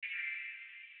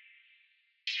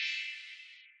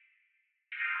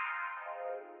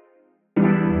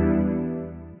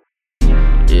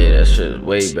shit is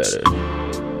way better.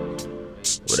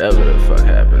 Whatever the fuck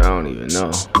happened, I don't even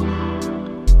know.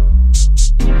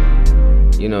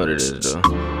 You know what it is though.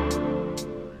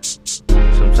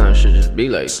 Sometimes shit just be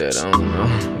like that, I don't know.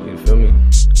 You feel me?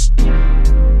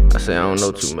 I say I don't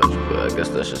know too much, but I guess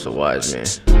that's just a wise man.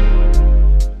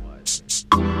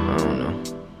 I don't know.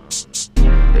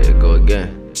 There it go again.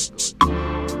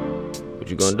 What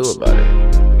you gonna do about it?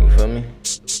 You feel me?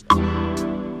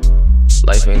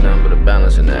 Life ain't nothing but a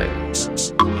balancing act.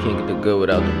 You can't get the good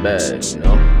without the bad, you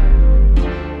know?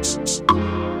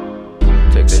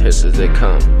 Take the hits as they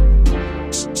come.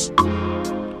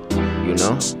 You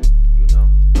know?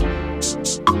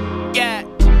 Yeah.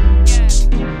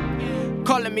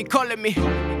 Calling me.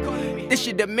 This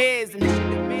shit amazing.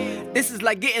 This is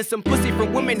like getting some pussy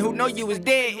from women who know you was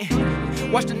dead.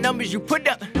 Watch the numbers you put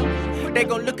up. They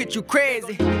gon' look at you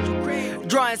crazy.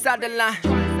 Draw inside the line.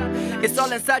 It's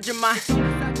all inside your mind.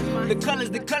 The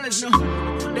colors, no.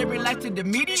 They relate to the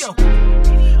mediocre.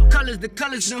 The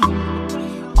colors, no.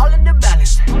 All in the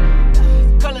balance.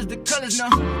 The colors, no.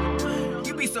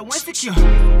 You be so insecure.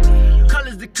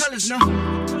 The colors, no.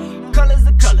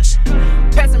 The colors.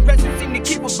 Past and present seem to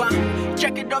keep a bond.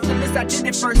 Check it off the list, I did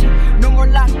it first. No more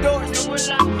locked doors.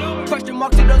 Question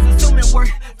mark to those assuming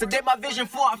worth. Today my vision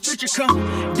for our future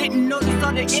come. Didn't notice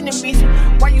all the enemies.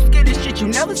 Why you scared of shit you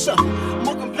never saw?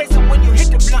 More complacent when you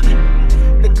hit the blunt.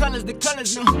 The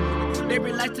colors, no. They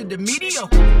relate to the mediocre.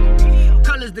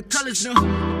 The colors, no.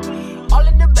 All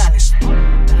in the balance.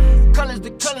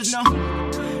 The colors, no.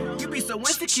 You be so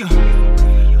insecure.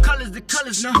 The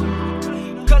colors, no.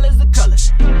 The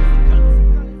colors.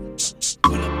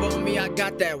 Pull up on me, I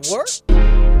got that work.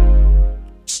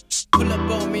 Pull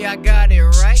up on me, I got it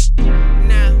right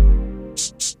now.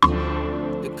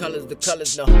 The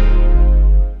colors, no.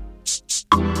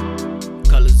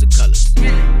 The colors.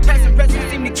 Past and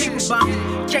present seem to keep a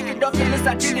bond. Check it off the list,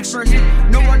 I did it first.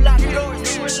 No more locked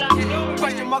doors.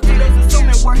 Question mark to those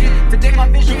assuming worth. Today my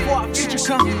vision for our future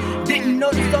come. Didn't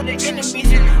notice all the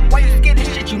enemies. Why you scared of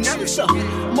shit you never saw?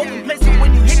 More complacent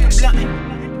when you hit the blunt.